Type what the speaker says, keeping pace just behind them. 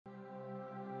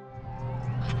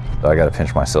I got to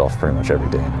pinch myself pretty much every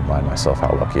day and remind myself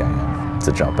how lucky I am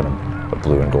to jump in a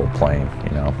blue and gold plane,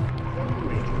 you know.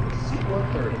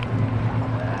 C-130.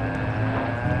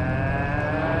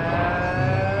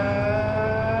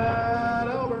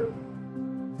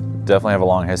 Definitely have a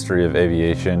long history of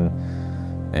aviation,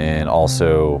 and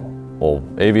also, well,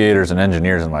 aviators and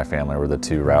engineers in my family were the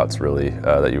two routes really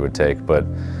that you would take. But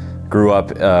grew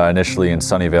up initially in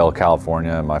Sunnyvale,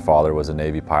 California. My father was a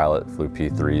Navy pilot, flew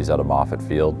P3s out of Moffett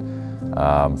Field.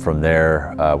 From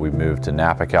there, we moved to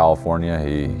Napa, California.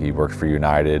 He worked for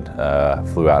United,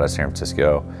 flew out of San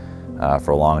Francisco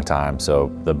for a long time.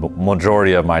 So the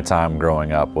majority of my time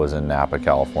growing up was in Napa,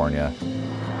 California.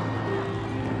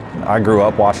 I grew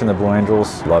up watching the Blue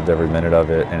Angels, loved every minute of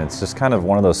it, and it's just kind of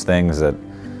one of those things that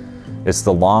it's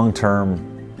the long-term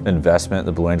investment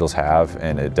the Blue Angels have,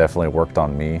 and it definitely worked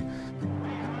on me.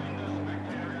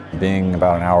 Being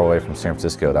about an hour away from San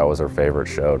Francisco, that was our favorite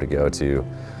show to go to.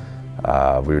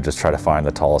 We would just try to find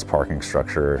the tallest parking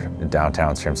structure in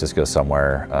downtown San Francisco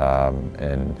somewhere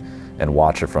and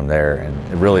watch it from there.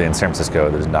 And really in San Francisco,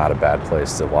 there's not a bad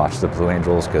place to watch the Blue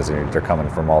Angels because they're coming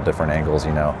from all different angles,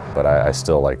 you know. But I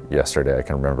still, like yesterday, I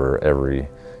can remember every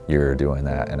year doing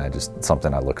that, and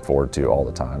something I looked forward to all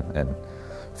the time. And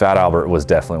Fat Albert was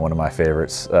definitely one of my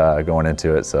favorites going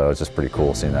into it, so it's just pretty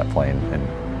cool seeing that plane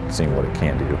and seeing what it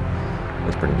can do.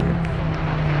 It's pretty neat.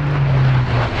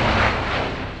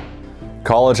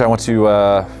 College, I went to,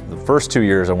 the first 2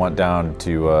 years I went down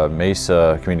to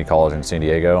Mesa Community College in San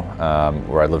Diego,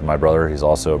 where I lived with my brother. He's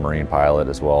also a Marine pilot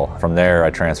as well. From there, I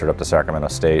transferred up to Sacramento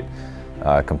State,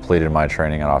 completed my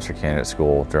training at Officer Candidate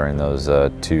School during those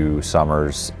 2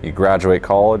 summers. You graduate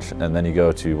college, and then you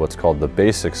go to what's called the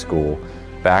basic school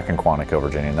back in Quantico,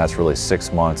 Virginia, and that's really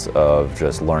 6 months of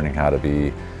just learning how to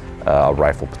be a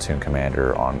rifle platoon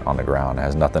commander on the ground. It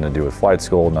has nothing to do with flight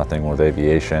school, nothing with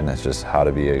aviation. It's just how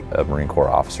to be a Marine Corps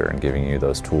officer and giving you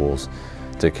those tools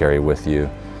to carry with you.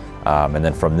 And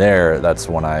then from there, that's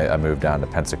when I moved down to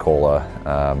Pensacola.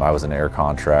 I was an air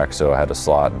contract, so I had a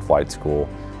slot in flight school.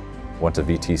 Went to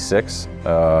VT6,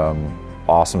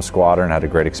 awesome squadron, had a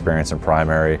great experience in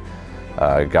primary.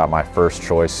 Got my first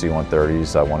choice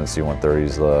C-130s. I wanted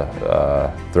C-130s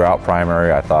throughout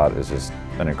primary. I thought it was just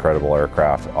an incredible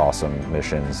aircraft, awesome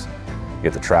missions. You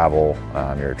get to travel,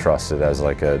 you're trusted as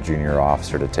like a junior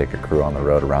officer to take a crew on the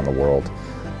road around the world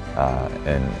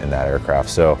in that aircraft.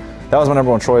 So that was my number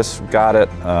one choice, got it.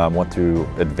 Went through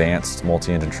advanced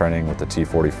multi-engine training with the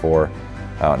T-44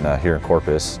 out here in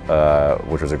Corpus,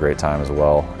 which was a great time as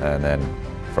well. And then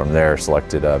from there,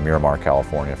 selected Miramar,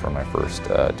 California for my first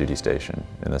duty station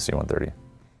in the C-130.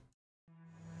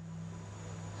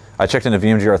 I checked into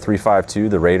VMGR 352,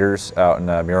 the Raiders out in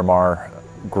Miramar.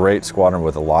 Great squadron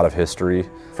with a lot of history.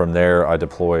 From there, I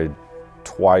deployed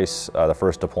twice. The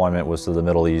first deployment was to the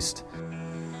Middle East.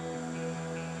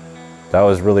 That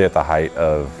was really at the height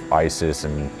of ISIS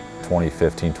in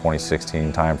 2015,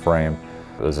 2016 timeframe.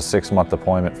 It was a 6-month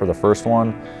deployment for the first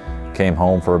one. Came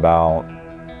home for about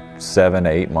 7 to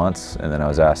 8 months, and then I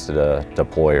was asked to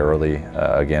deploy early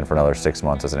again for another 6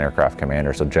 months as an aircraft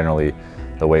commander. So generally,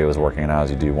 the way it was working out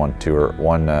is you do one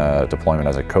deployment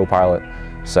as a co-pilot,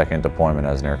 second deployment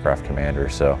as an aircraft commander.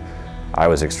 So I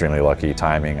was extremely lucky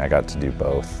timing. I got to do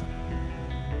both.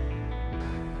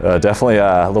 Definitely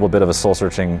a little bit of a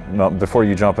soul-searching. Before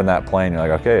you jump in that plane, you're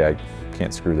like, okay, I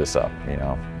can't screw this up. You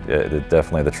know,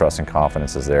 definitely the trust and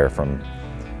confidence is there from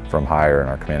higher, and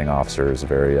our commanding officer is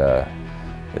very.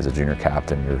 As a junior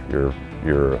captain,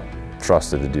 you're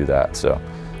trusted to do that. So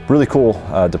really cool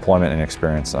deployment and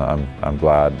experience. I'm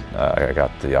glad I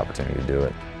got the opportunity to do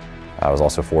it. I was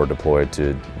also forward deployed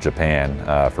to Japan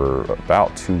for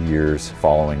about 2 years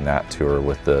following that tour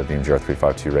with the VMGR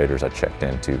 352 Raiders. I checked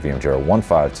into VMGR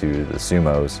 152, the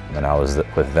Sumos, and I was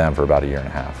with them for about 1.5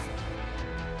 years.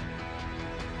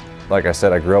 Like I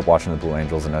said, I grew up watching the Blue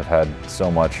Angels, and I've had so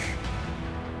much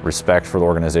respect for the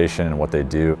organization and what they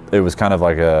do. It was kind of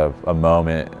like a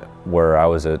moment where I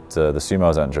was at the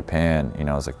Sumos out in Japan. You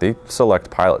know, I was like, they select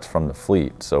pilots from the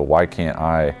fleet, so why can't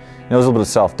I? You know, there's a little bit of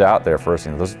self-doubt there first.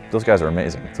 You know, those guys are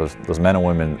amazing. Those men and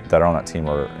women that are on that team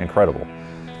are incredible.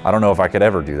 I don't know if I could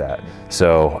ever do that.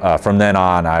 So from then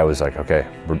on, I was like, okay,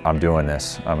 I'm doing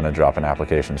this. I'm gonna drop an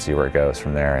application, see where it goes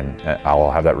from there, and I'll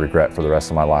have that regret for the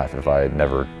rest of my life if I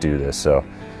never do this. So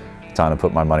time to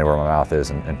put my money where my mouth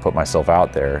is and put myself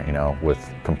out there, you know,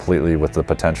 completely with the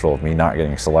potential of me not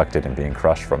getting selected and being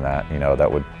crushed from that. You know, that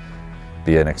would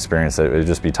be an experience that would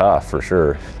just be tough for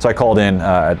sure. So I called in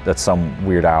at some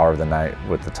weird hour of the night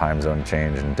with the time zone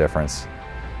change and difference.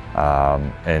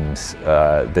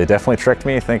 They definitely tricked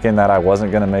me thinking that I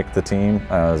wasn't gonna make the team.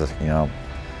 I was, you know,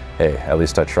 hey, at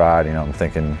least I tried. You know, I'm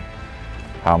thinking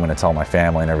how I'm going to tell my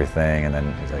family and everything. And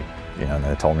then he's like, you know, and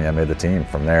they told me I made the team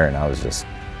from there, and I was just,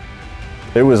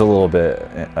 it was a little bit,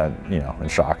 you know, in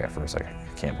shock at first. Like,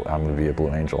 I can't believe I'm going to be a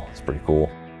Blue Angel. It's pretty cool.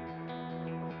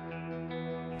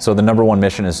 So the #1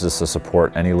 mission is just to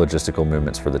support any logistical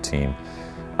movements for the team.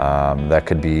 That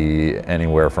could be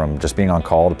anywhere from just being on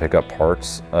call to pick up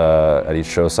parts at each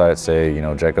show site. Say, you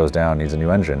know, jet goes down, needs a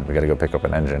new engine. We got to go pick up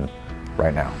an engine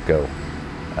right now, go,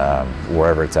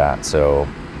 wherever it's at. So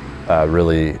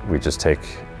really, we just take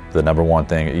the #1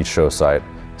 thing at each show site,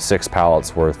 6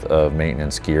 pallets worth of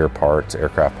maintenance gear, parts,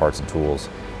 aircraft parts and tools,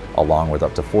 along with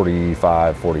up to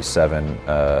 45, 47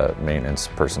 maintenance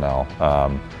personnel.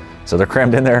 So they're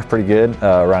crammed in there pretty good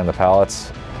around the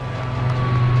pallets.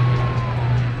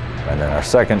 And then our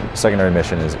secondary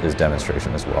mission is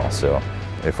demonstration as well. So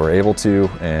if we're able to,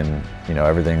 and you know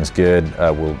everything's good,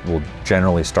 we'll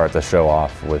generally start the show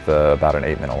off with about an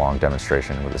 8-minute long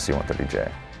demonstration with the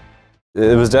C-130J.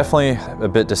 It was definitely a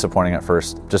bit disappointing at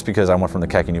first, just because I went from the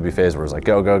khaki newbie phase where it was like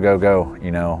go, go, go, go,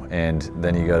 you know, and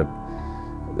then you go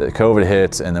to COVID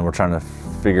hits, and then we're trying to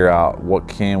figure out what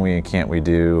can we and can't we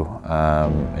do,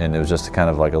 and it was just kind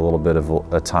of like a little bit of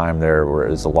a time there where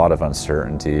there's a lot of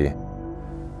uncertainty.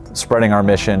 Spreading our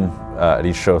mission at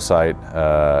each show site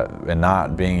and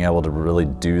not being able to really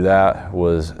do that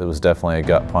was definitely a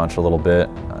gut punch a little bit,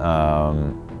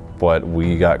 but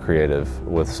we got creative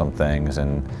with some things,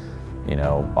 and you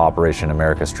know, Operation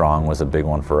America Strong was a big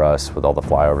one for us with all the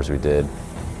flyovers we did.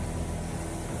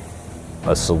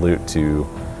 A salute to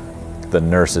the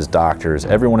nurses, doctors,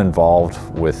 everyone involved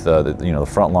with you know,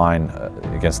 the front line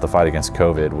against the fight against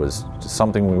COVID was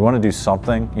something we want to do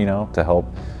something, you know, to help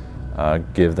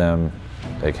give them,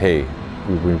 like, hey,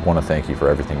 we want to thank you for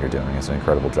everything you're doing. It's an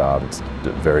incredible job. It's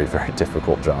a very, very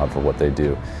difficult job for what they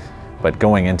do. But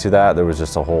going into that, there was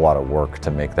just a whole lot of work to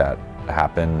make that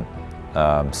happen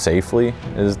safely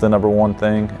is the #1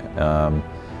 thing.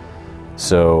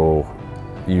 So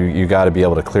you got to be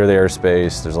able to clear the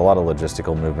airspace. There's a lot of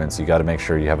logistical movements. You got to make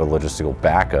sure you have a logistical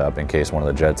backup in case one of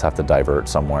the jets have to divert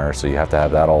somewhere. So you have to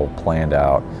have that all planned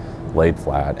out, laid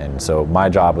flat. And so my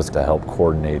job was to help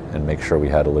coordinate and make sure we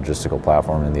had a logistical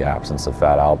platform in the absence of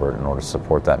Fat Albert in order to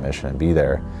support that mission and be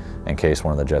there in case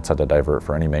one of the jets had to divert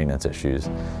for any maintenance issues.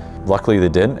 Luckily they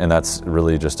didn't, and that's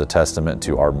really just a testament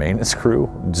to our maintenance crew.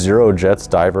 0 jets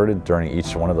diverted during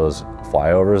each one of those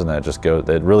flyovers, and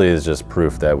that really is just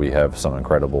proof that we have some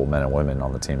incredible men and women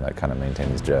on the team that kind of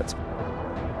maintain these jets.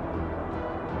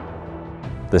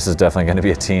 This is definitely going to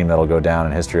be a team that'll go down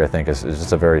in history. I think it's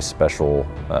just a very special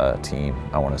team,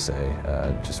 I want to say,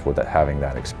 just with having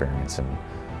that experience and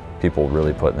people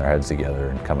really putting their heads together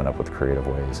and coming up with creative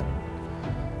ways. And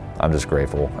I'm just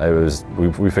grateful.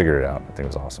 We figured it out. I think it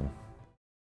was awesome.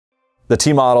 The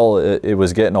T model, it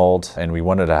was getting old, and we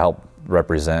wanted to help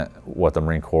represent what the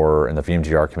Marine Corps and the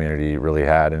VMGR community really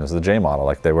had, and it was the J model.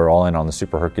 Like, they were all in on the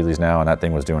Super Hercules now, and that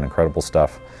thing was doing incredible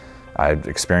stuff. I'd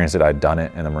experienced it, I'd done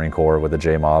it in the Marine Corps with the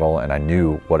J model, and I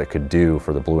knew what it could do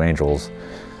for the Blue Angels.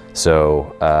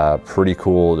 So pretty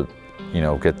cool to, you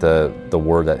know, get the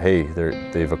word that, hey,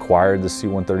 they've acquired the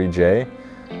C-130J.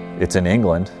 It's in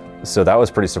England. So that was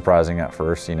pretty surprising at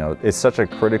first. You know, it's such a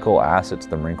critical asset to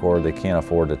the Marine Corps. They can't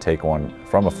afford to take one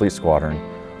from a fleet squadron,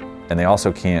 and they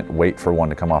also can't wait for one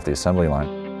to come off the assembly line.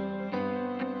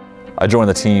 I joined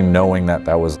the team knowing that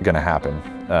that was going to happen,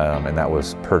 and that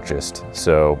was purchased.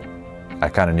 So I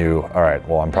kind of knew, all right,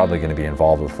 well, I'm probably going to be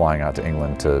involved with flying out to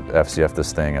England to FCF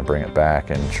this thing and bring it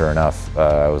back. And sure enough,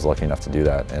 I was lucky enough to do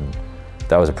that. And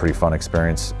that was a pretty fun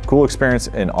experience, cool experience,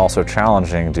 and also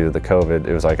challenging due to the COVID.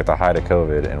 It was like at the height of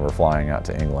COVID, and we're flying out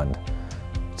to England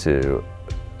to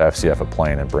FCF a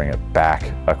plane and bring it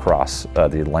back across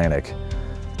the Atlantic.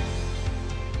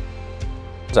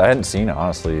 So I hadn't seen it,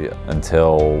 honestly,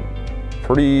 until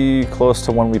pretty close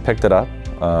to when we picked it up.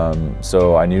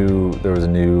 So I knew there was a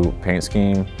new paint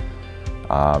scheme,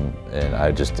 and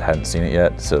I just hadn't seen it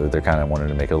yet. So they kind of wanted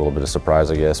to make it a little bit of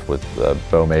surprise, I guess, with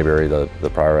Bo Mayberry, the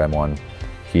prior M1.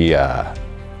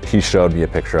 He showed me a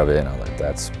picture of it, and I was like,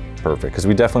 that's perfect. Because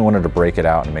we definitely wanted to break it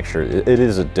out and make sure it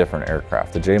is a different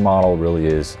aircraft. The J model really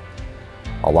is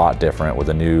a lot different with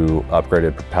the new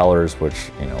upgraded propellers,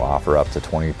 which, you know, offer up to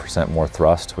 20% more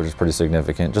thrust, which is pretty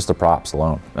significant, just the props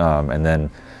alone. And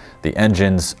then the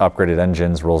engines, upgraded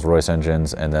engines, Rolls-Royce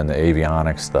engines, and then the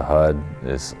avionics, the HUD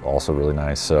is also really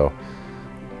nice. So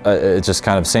it's just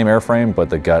kind of same airframe, but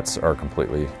the guts are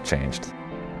completely changed.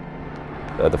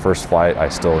 The first flight I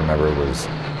still remember was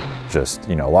just,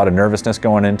 you know, a lot of nervousness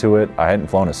going into it. I hadn't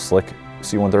flown a slick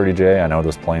C-130J. I know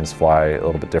those planes fly a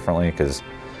little bit differently because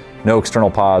no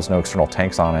external pods, no external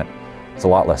tanks on it. it's a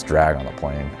lot less drag on the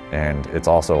plane, and it's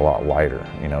also a lot lighter.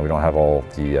 You know, we don't have all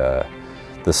the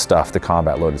stuff, the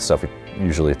combat loaded stuff we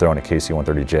usually throw in a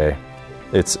KC-130J.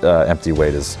 Its empty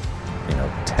weight is, you know,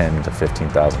 10 to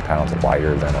 15,000 pounds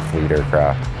lighter than a fleet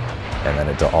aircraft, and then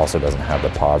it also doesn't have the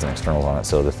pods and externals on it.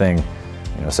 So the thing,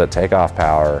 you know, set takeoff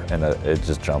power, and it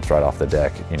just jumps right off the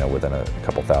deck, you know, within a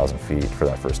couple thousand feet for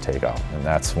that first takeoff. And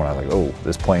that's when I was like, oh,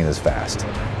 this plane is fast.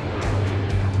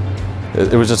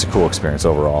 It was just a cool experience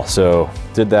overall. So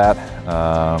did that,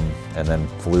 and then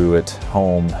flew it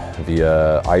home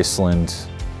via Iceland,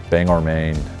 Bangor,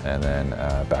 Maine, and then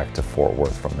back to Fort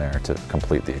Worth from there to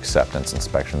complete the acceptance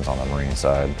inspections on the Marine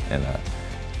side and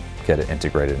get it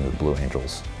integrated into the Blue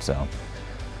Angels. So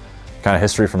kind of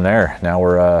history from there. Now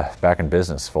we're back in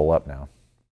business, full up now.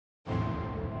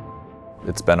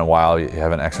 It's been a while. You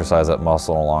haven't exercised that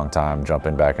muscle in a long time.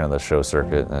 Jumping back into the show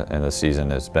circuit in the season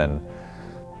has been,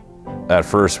 at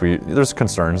first, there's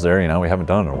concerns there, you know, we haven't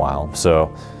done it in a while.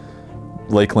 So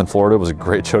Lakeland, Florida was a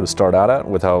great show to start out at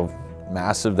with how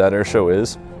massive that air show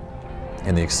is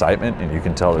and the excitement, and you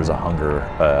can tell there's a hunger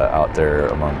out there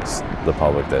amongst the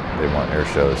public that they want air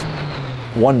shows.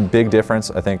 One big difference,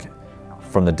 I think,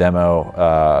 from the demo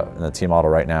and the T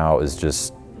model right now is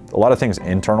just a lot of things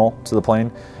internal to the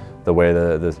plane. The way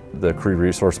the crew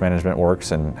resource management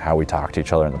works and how we talk to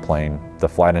each other in the plane. The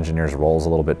flight engineer's role is a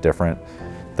little bit different.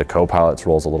 The co-pilot's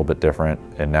role is a little bit different.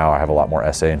 And now I have a lot more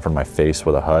SA in front of my face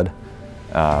with a HUD.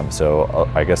 So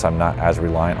I guess I'm not as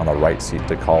reliant on the right seat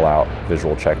to call out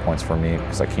visual checkpoints for me,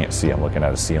 because I can't see, I'm looking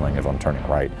at a ceiling if I'm turning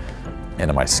right.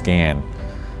 And in my scan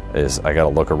is I gotta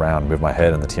look around, move my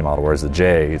head in the T model, whereas the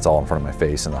J, it's all in front of my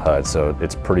face in the HUD. So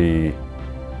it's pretty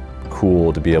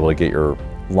cool to be able to get your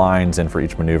lines in for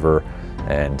each maneuver,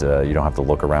 and you don't have to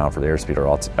look around for the airspeed or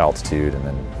altitude, and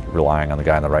then relying on the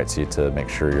guy in the right seat to make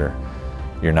sure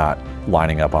you're not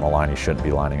lining up on a line you shouldn't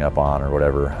be lining up on or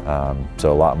whatever.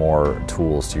 So a lot more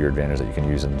tools to your advantage that you can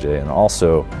use in the J. And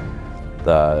also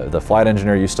the flight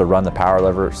engineer used to run the power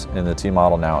levers in the T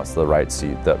model. Now it's the right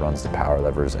seat that runs the power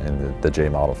levers in the J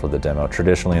model for the demo.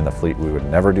 Traditionally in the fleet we would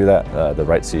never do that. The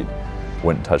right seat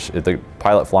wouldn't touch it. The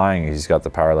pilot flying, he's got the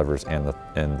power levers and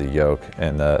the yoke.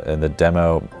 In the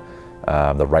demo,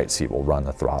 the right seat will run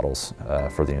the throttles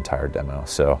for the entire demo.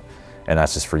 So. And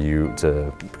that's just for you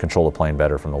to control the plane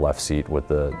better from the left seat with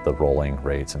the rolling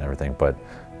rates and everything. But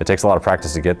it takes a lot of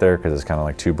practice to get there, because it's kind of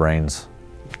like two brains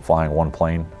flying one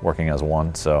plane, working as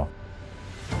one. So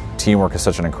teamwork is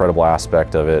such an incredible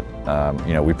aspect of it.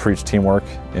 You know, we preach teamwork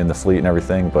in the fleet and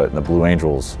everything, but in the Blue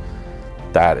Angels,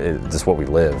 that is just what we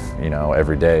live, you know,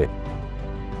 every day.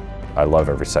 I love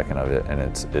every second of it, and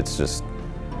it's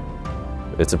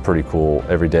a pretty cool,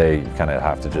 every day you kind of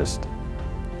have to just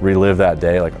relive that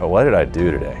day, like, oh, what did I do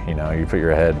today? You know, you put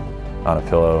your head on a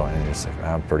pillow and you're just like,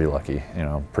 I'm pretty lucky, you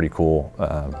know, pretty cool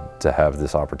to have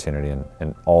this opportunity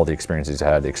and all the experiences you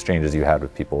had, the exchanges you had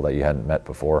with people that you hadn't met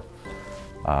before.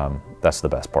 That's the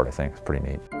best part, I think. It's pretty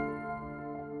neat.